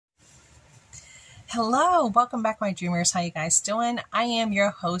Hello, welcome back, my dreamers. How you guys doing? I am your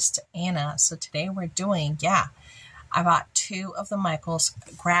host, Anna. So today we're doing, I bought two of the Michaels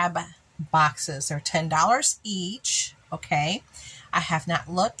grab boxes. They're $10 each. Okay. I have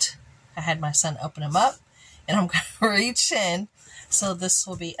not looked. I had my son open them up and I'm going to reach in. So this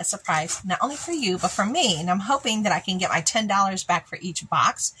will be a surprise, not only for you, but for me. And I'm hoping that I can get my $10 back for each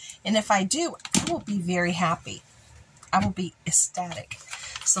box. And if I do, I will be very happy. I will be ecstatic.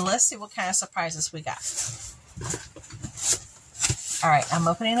 So let's see what kind of surprises we got. All right, I'm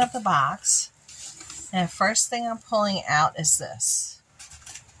opening up the box. And the first thing I'm pulling out is this.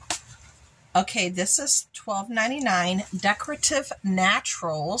 Okay, this is $12.99 Decorative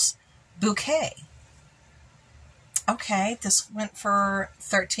Naturals Bouquet. Okay, this went for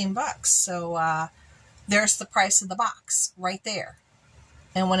 13 bucks. So there's the price of the box right there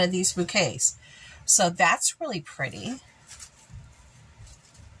in one of these bouquets. So that's really pretty.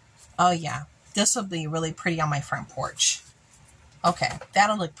 Oh yeah, this will be really pretty on my front porch. Okay,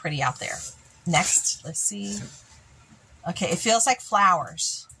 that'll look pretty out there. Next, let's see. Okay, it feels like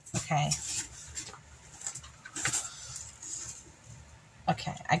flowers. Okay.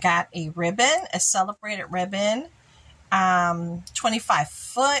 Okay, I got a ribbon, a celebrated ribbon, 25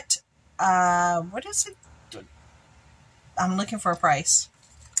 foot. What is it? I'm looking for a price.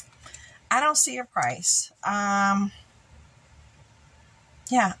 I don't see a price.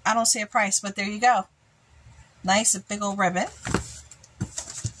 Yeah, I don't see a price, but there you go. Nice, a big old ribbon.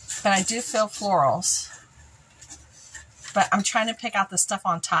 But I do feel florals. But I'm trying to pick out the stuff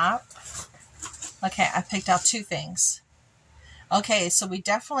on top. Okay, I picked out two things. Okay, so we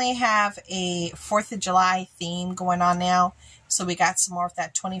definitely have a 4th of July theme going on now. So we got some more of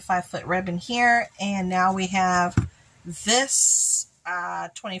that 25-foot ribbon here. And now we have this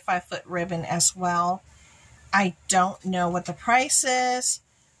 25-foot ribbon as well. I don't know what the price is,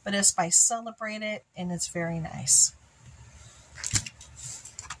 but it's by Celebrated, and it's very nice.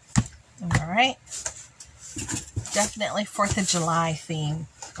 All right. Definitely 4th of July theme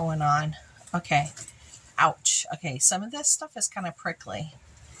going on. Okay. Ouch. Okay, some of this stuff is kind of prickly.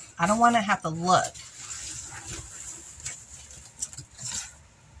 I don't want to have to look.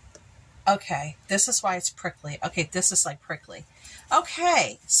 Okay, this is why it's prickly. Okay, this is like prickly.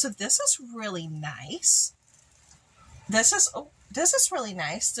 Okay, so this is really nice. This is really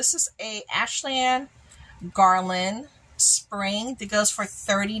nice. This is a Ashland Garland spring that goes for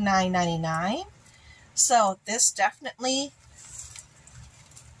 $39.99. So this definitely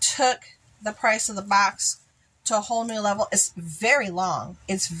took the price of the box to a whole new level. It's very long.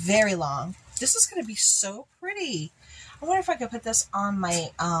 It's very long. This is going to be so pretty. I wonder if I could put this on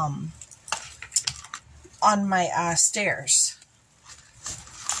my stairs.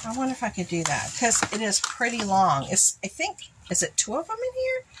 I wonder if I could do that because it is pretty long. I think, is it two of them in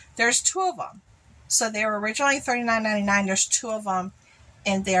here? There's two of them. So they were originally $39.99. There's two of them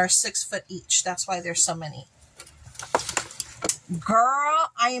and they are 6 foot each. That's why there's so many.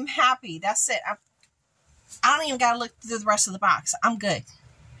 Girl, I am happy. That's it. I don't even got to look through the rest of the box. I'm good.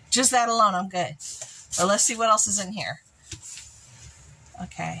 Just that alone, I'm good. But let's see what else is in here.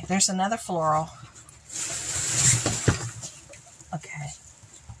 Okay, there's another floral. Okay.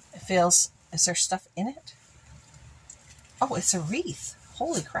 Is there stuff in it? Oh, it's a wreath.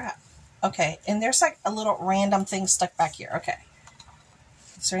 Holy crap. Okay, and there's like a little random thing stuck back here. Okay.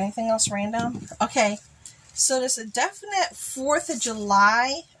 Is there anything else random? Okay, so there's a definite 4th of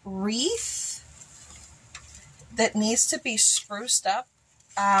July wreath that needs to be spruced up.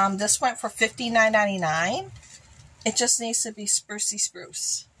 This went for $59.99. It just needs to be sprucey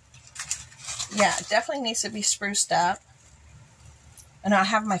spruce. Yeah, it definitely needs to be spruced up. And I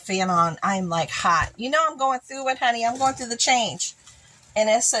have my fan on. I'm like hot. You know I'm going through it, honey. I'm going through the change. And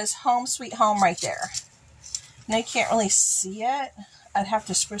it says Home Sweet Home right there. Now you can't really see it. I'd have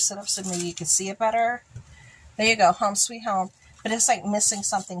to spruce it up so maybe you can see it better. There you go, Home Sweet Home. But it's like missing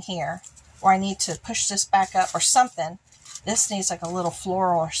something here. Or I need to push this back up or something. This needs like a little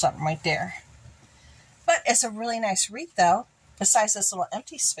floral or something right there. But it's a really nice wreath though. Besides this little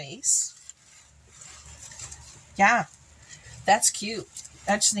empty space. Yeah. That's cute.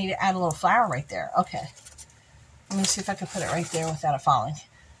 I just need to add a little flower right there. Okay. Let me see if I can put it right there without it falling.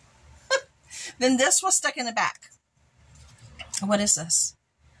 Then this was stuck in the back. What is this?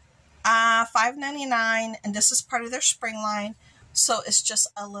 $5.99, and this is part of their spring line. So it's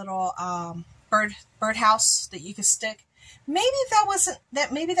just a little birdhouse that you can stick. Maybe that wasn't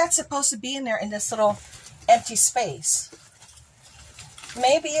that. Maybe that's supposed to be in there in this little empty space.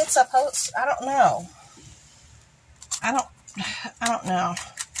 Maybe it's supposed. I don't know. I don't know.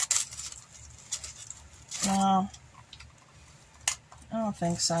 No, I don't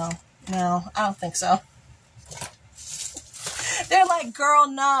think so. No, I don't think so. They're like, girl,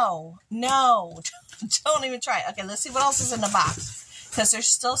 no, don't even try it. Okay, let's see what else is in the box, because there's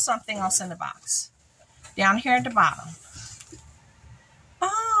still something else in the box. Down here at the bottom.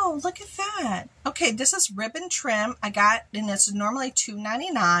 Oh, look at that. Okay, this is ribbon trim. I got, and it's normally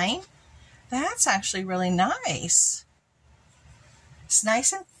 $2.99. That's actually really nice. It's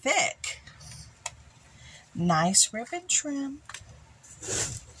nice and thick. Nice ribbon trim.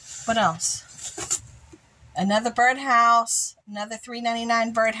 What else? Another birdhouse. Another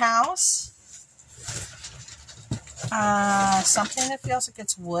 $3.99 birdhouse. Something that feels like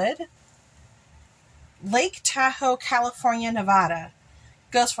it's wood. Lake Tahoe, California, Nevada.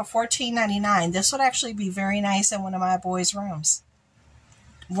 Goes for $14.99. This would actually be very nice in one of my boys' rooms.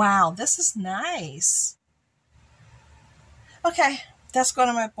 Wow, this is nice. Okay, that's going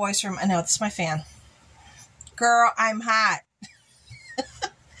to my boys' room. I know, this is my fan. Girl, I'm hot.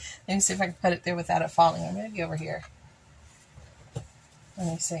 Let me see if I can put it there without it falling. I'm going to be over here. Let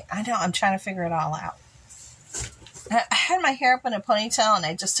me see. I know, I'm trying to figure it all out. I had my hair up in a ponytail and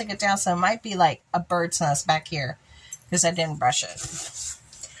I just took it down, so it might be like a bird's nest back here because I didn't brush it.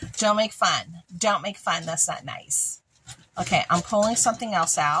 Don't make fun. Don't make fun. That's not nice. Okay, I'm pulling something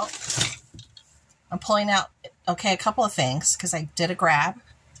else out. I'm pulling out, okay, a couple of things because I did a grab.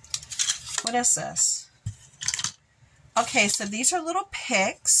 What is this? Okay, so these are little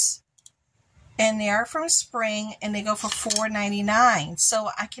picks, and they are from Spring, and they go for $4.99. So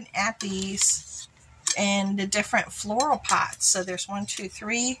I can add these in the different floral pots. So there's 1, 2,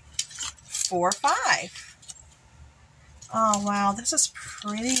 3, 4, 5. Oh, wow, this is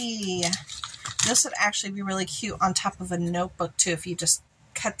pretty. This would actually be really cute on top of a notebook, too, if you just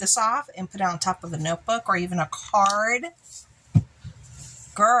cut this off and put it on top of a notebook or even a card.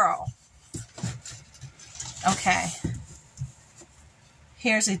 Girl. Okay.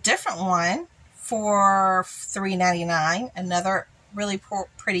 Here's a different one for $3.99. Another really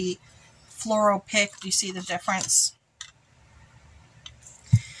pretty floral pick. Do you see the difference?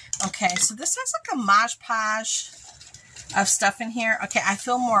 Okay, so this has like a Mod Podge of stuff in here. Okay, I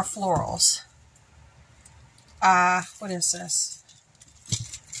feel more florals. What is this?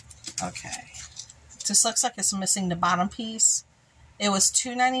 Okay. This looks like it's missing the bottom piece. It was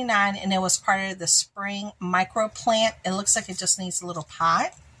 $2.99 and it was part of the Spring micro plant. It looks like it just needs a little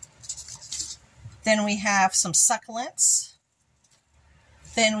pot. Then we have some succulents.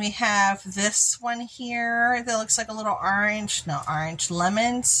 Then we have this one here that looks like a little orange. No, orange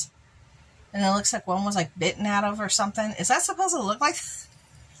lemons. And it looks like one was like bitten out of or something. Is that supposed to look like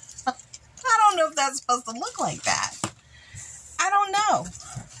that? I don't know if that's supposed to look like that. I don't know.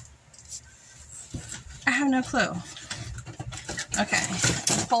 I have no clue. Okay,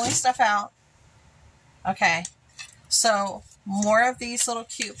 I'm pulling stuff out. Okay, so more of these little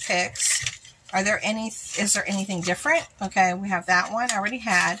cute picks. Is there anything different? Okay, we have that one I already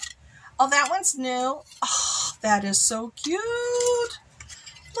had. Oh, that one's new. Oh, that is so cute.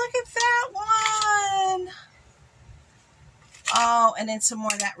 Look at that one. Oh, and then some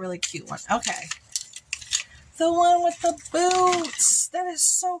more of that really cute one. Okay. The one with the boots. That is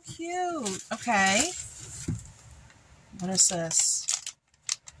so cute. Okay. What is this?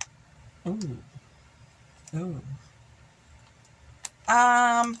 Ooh. Ooh.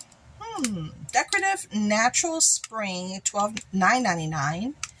 Decorative Natural Spring,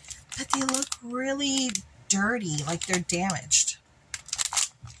 $9.99. But they look really dirty, like they're damaged.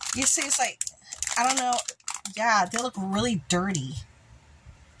 You see, it's like, I don't know. Yeah, they look really dirty.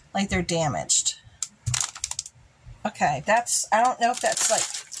 Like they're damaged. Okay, I don't know if that's like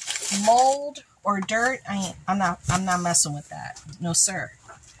mold or dirt. I'm not messing with that. No, sir.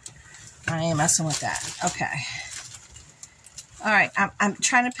 I ain't messing with that. Okay. All right, I'm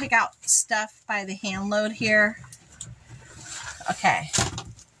trying to pick out stuff by the hand load here. Okay.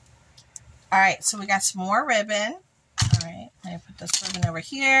 All right, so we got some more ribbon. All right, let me put this ribbon over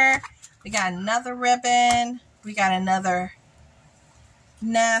here. We got another ribbon. We got another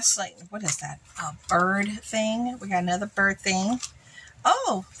nest. Like, what is that? A bird thing. We got another bird thing.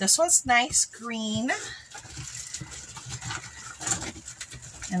 Oh, this one's nice green.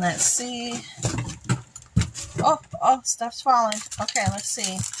 And let's see. Oh, stuff's falling. Okay, let's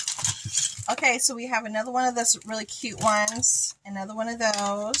see. Okay, so we have another one of those really cute ones. Another one of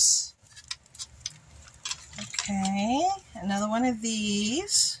those. Okay, another one of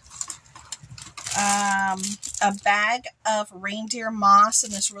these. A bag of reindeer moss in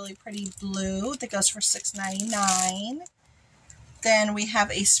this really pretty blue that goes for $6.99. Then we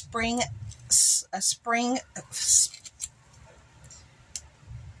have a spring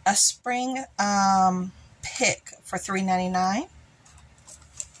pick for $3.99.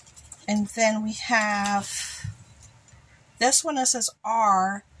 And then we have this one that says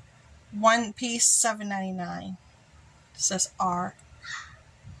R, one piece, $7.99. It says R.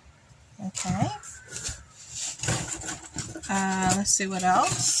 Okay. Let's see what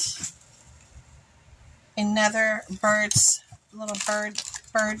else. Another little bird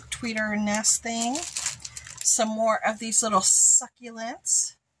tweeter nest thing. Some more of these little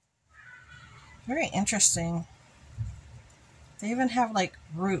succulents. Very interesting. They even have like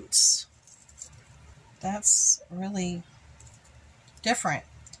roots. That's really different.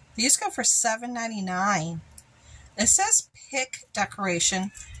 These go for $7.99. It says pick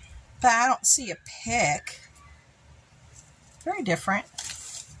decoration, but I don't see a pick. Very different.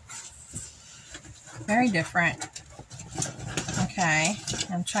 Very different. Okay,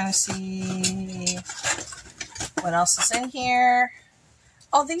 I'm trying to see what else is in here.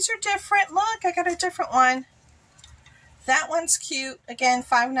 Oh, these are different. Look, I got a different one. That one's cute. Again,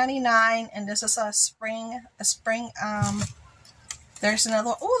 $5.99, and this is a spring. There's another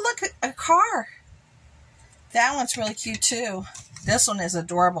one. Oh, look, a car. That one's really cute too. This one is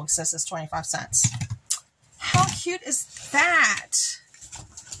adorable because this is 25 cents. How cute is that?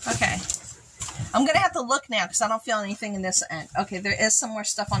 Okay. I'm going to have to look now because I don't feel anything in this end. Okay, there is some more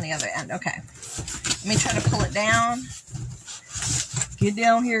stuff on the other end. Okay. Let me try to pull it down. Get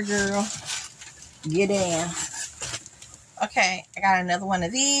down here, girl. Get down. Okay, I got another one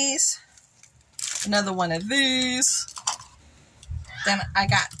of these. Another one of these. Then I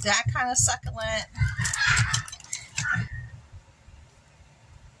got that kind of succulent.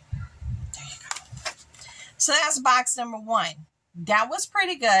 There you go. So that's box number 1. That was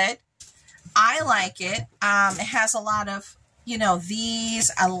pretty good. I like it. It has a lot of,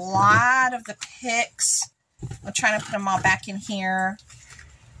 these, a lot of the picks. I'm trying to put them all back in here.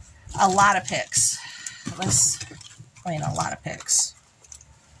 A lot of picks. A lot of picks.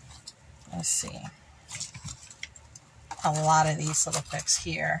 Let's see. A lot of these little picks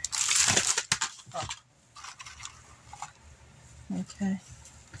here. Oh. Okay.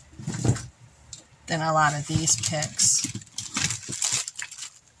 Then a lot of these picks.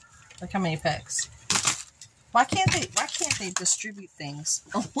 Look how many picks. Why can't they distribute things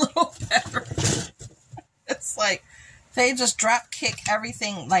a little better? It's like they just drop kick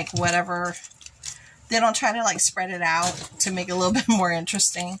everything, like whatever. They don't try to like spread it out to make it a little bit more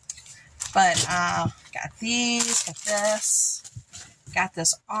interesting. But got these, got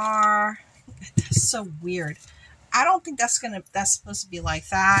this R. That's so weird. I don't think that's supposed to be like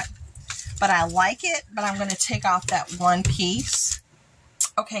that. But I like it, but I'm gonna take off that one piece.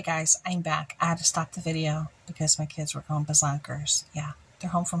 Okay guys, I'm back. I had to stop the video because my kids were going bazonkers. Yeah,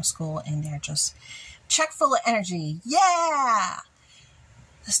 they're home from school and they're just chock full of energy. Yeah!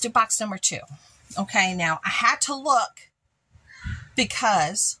 Let's do box number 2. Okay, now I had to look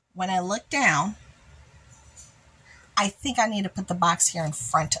because when I look down, I think I need to put the box here in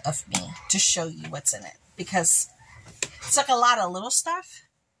front of me to show you what's in it because it's like a lot of little stuff.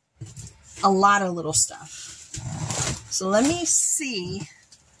 A lot of little stuff. So let me see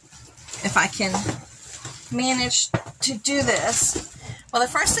if I can manage to do this. Well, the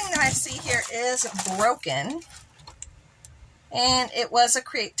first thing that I see here is broken. And it was a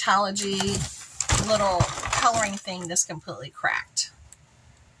Creatology little coloring thing that's completely cracked.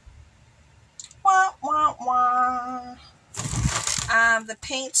 Wah, wah, wah. The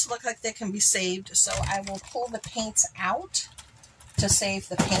paints look like they can be saved, so I will pull the paints out to save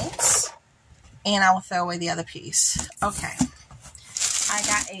the paints. And I will throw away the other piece. Okay. I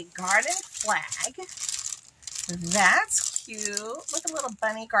got a garden flag. That's cute. Look, a little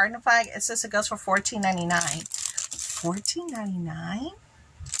bunny garden flag. It says it goes for $14.99. $14.99?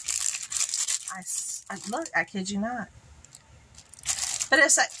 Look, I kid you not. But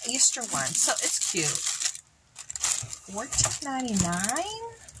it's an Easter one, so it's cute.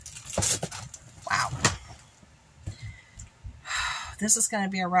 $14.99? Wow. This is going to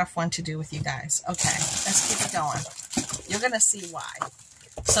be a rough one to do with you guys. Okay, let's keep it going. You're going to see why.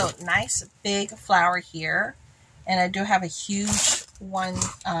 So, nice big flower here. And I do have a huge one,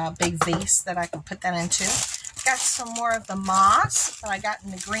 big vase that I can put that into. Got some more of the moss that I got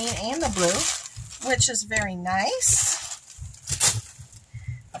in the green and the blue, which is very nice.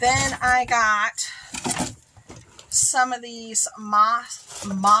 Then I got some of these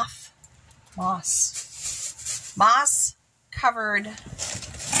moss covered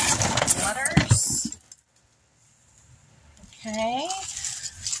letters. Okay.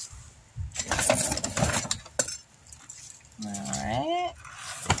 Alright.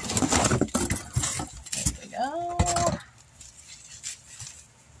 There we go.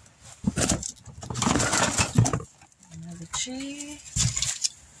 Another G.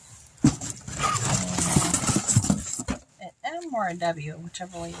 M or a W,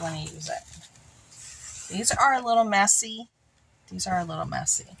 whichever way you want to use it. These are a little messy. These are a little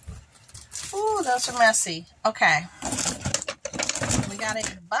messy. Ooh, those are messy. Okay. We got a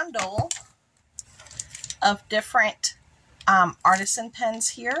bundle of different artisan pens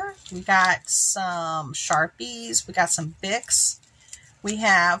here. We got some Sharpies. We got some Bics. We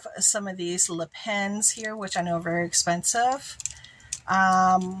have some of these Le Pens here, which I know are very expensive.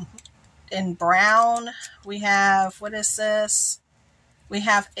 In brown, we have, what is this? We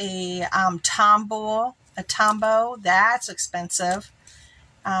have a Tombow. A Tombow. That's expensive.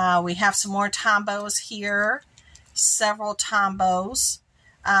 We have some more Tombows here. Several Tombows.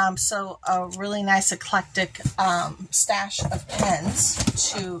 So a really nice eclectic stash of pens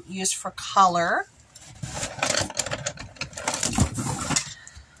to use for color.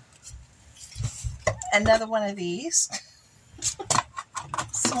 Another one of these.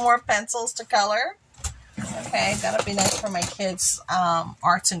 Some more pencils to color. Okay, that'll be nice for my kids'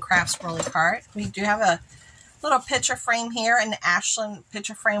 arts and crafts rolly cart. We do have a little picture frame here, an Ashland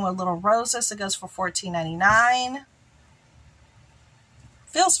picture frame with little roses. It goes for $14.99.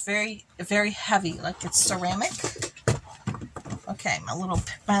 Feels very, very heavy, like it's ceramic. Okay, my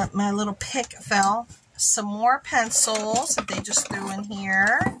little pick fell. Some more pencils that they just threw in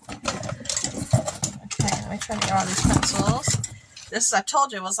here. Okay, let me try to get all these pencils. This, I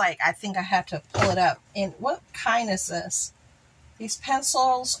told you, it was like, I think I had to pull it up. And what kind is this? These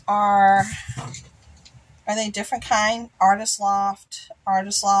pencils are they different kind? Artist Loft.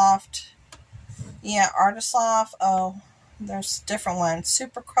 Yeah, Artist Loft. Oh, there's different ones.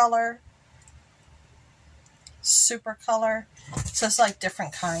 Super Color. So it's like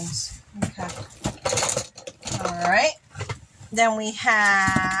different kinds. Okay. All right. Then we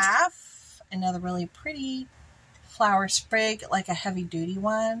have another really pretty flower sprig, like a heavy duty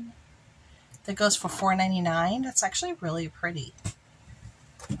one that goes for $4.99. That's actually really pretty.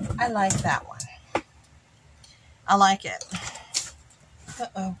 I like that one. I like it.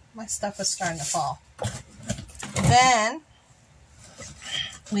 Uh-oh, my stuff is starting to fall. Then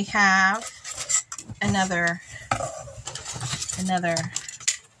we have another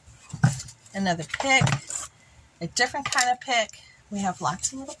pick, a different kind of pick. We have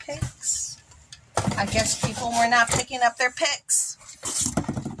lots of little picks. I guess people were not picking up their picks.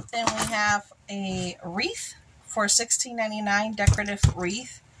 Then we have a wreath for $16.99, decorative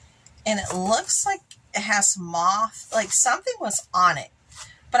wreath. And it looks like it has moth, like something was on it.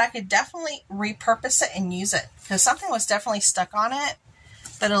 But I could definitely repurpose it and use it, because something was definitely stuck on it,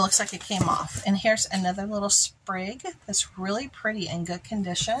 but it looks like it came off. And here's another little sprig that's really pretty in good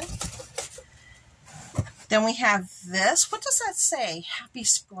condition. Then we have this. What does that say? Happy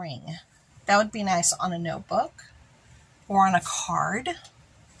Spring. That would be nice on a notebook or on a card.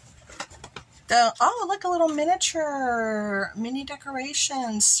 Oh, look, a little mini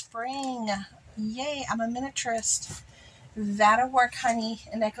decoration, spring. Yay, I'm a miniaturist. That'll work, honey.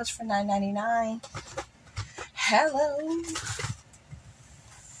 And that goes for $9.99. Hello.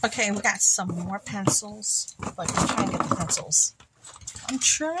 Okay, we got some more pencils. Look, I'm trying to get the pencils.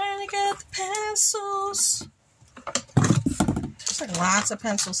 There's like lots of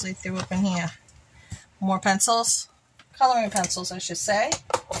pencils they threw up in here. More pencils. Coloring pencils, I should say.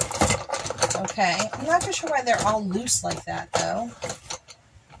 Okay, I'm not too sure why they're all loose like that, though.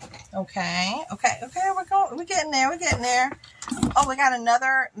 Okay, we're getting there. Oh, we got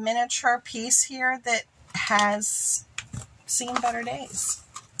another miniature piece here that has seen better days.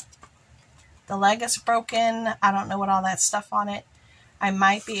 The leg is broken. I don't know what all that stuff on it. I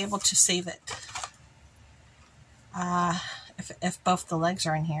might be able to save it. If both the legs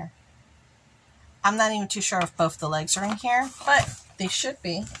are in here. I'm not even too sure if both the legs are in here, but they should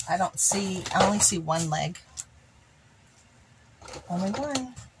be. I only see one leg. Only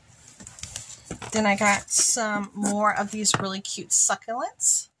one. Then I got some more of these really cute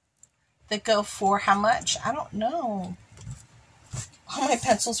succulents that go for how much? I don't know. All my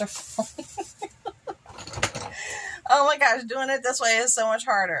pencils are falling. Oh my gosh, doing it this way is so much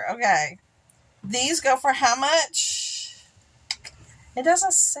harder. Okay. These go for how much? It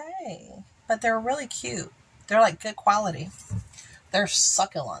doesn't say, but they're really cute. They're like good quality. They're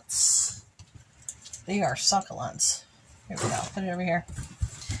succulents. They are succulents. Here we go. Put it over here.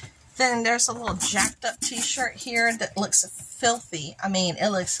 Then there's a little jacked up t-shirt here that looks filthy. I mean,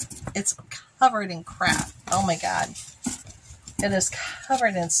 it's covered in crap. Oh my God. It is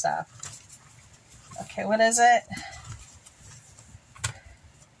covered in stuff. Okay, what is it?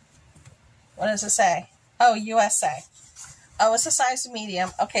 What does it say? Oh, USA. Oh, it's a size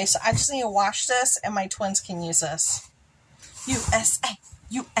medium. Okay, so I just need to wash this and my twins can use this.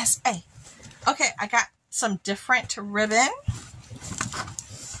 USA. Okay, I got some different ribbon.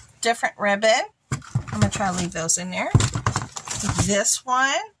 I'm going to try to leave those in there. This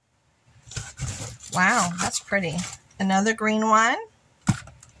one. Wow, that's pretty. Another green one.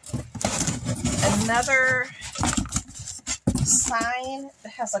 Another sign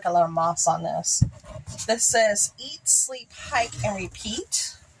that has like a little moss on this. This says eat, sleep, hike, and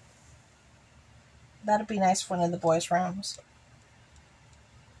repeat. That'd be nice for one of the boys' rooms.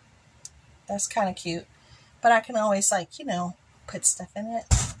 That's kind of cute. But I can always, like, you know, put stuff in it.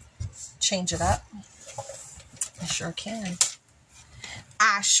 Change it up. I sure can.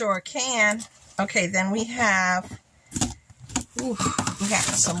 I sure can. Okay, then we have, we got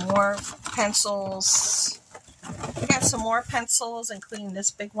some more pencils. We got some more pencils, including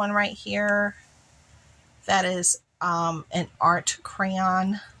this big one right here. That is an art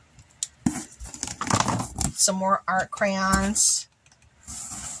crayon. Some more art crayons.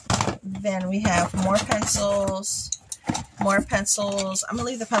 Then we have more pencils. More pencils. I'm going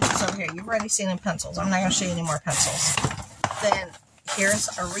to leave the pencils over here. You've already seen the pencils. I'm not going to show you any more pencils. Then here's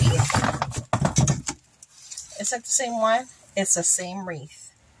a wreath. Is that the same one? It's the same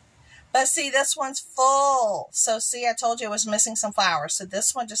wreath. But see, this one's full. So see, I told you it was missing some flowers. So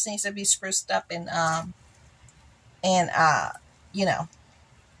this one just needs to be spruced up and you know,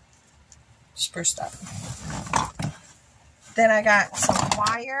 spruced up. Then I got some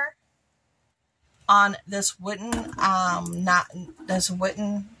wire on this wooden, this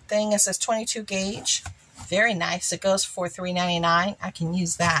wooden thing. It says 22 gauge. Very nice. It goes for $3.99. I can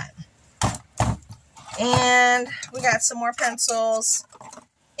use that. And we got some more pencils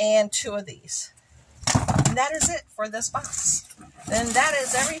and 2 of these. And that is it for this box. Then that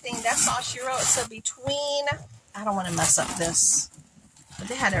is everything. That's all she wrote. So between, I don't want to mess up this, but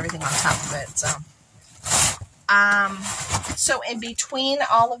they had everything on top of it. So in between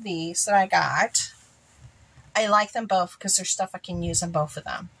all of these that I got, I like them both because there's stuff I can use in both of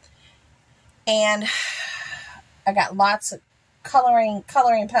them. And I got lots of coloring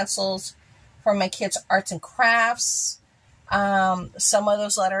pencils for my kids' arts and crafts. Some of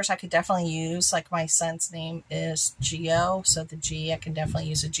those letters I could definitely use. Like my son's name is Gio, so the G, I can definitely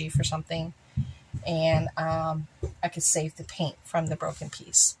use a G for something. And I could save the paint from the broken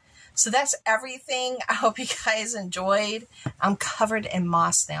piece. So that's everything. I hope you guys enjoyed. I'm covered in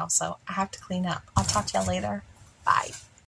moss now, so I have to clean up. I'll talk to you later. Bye.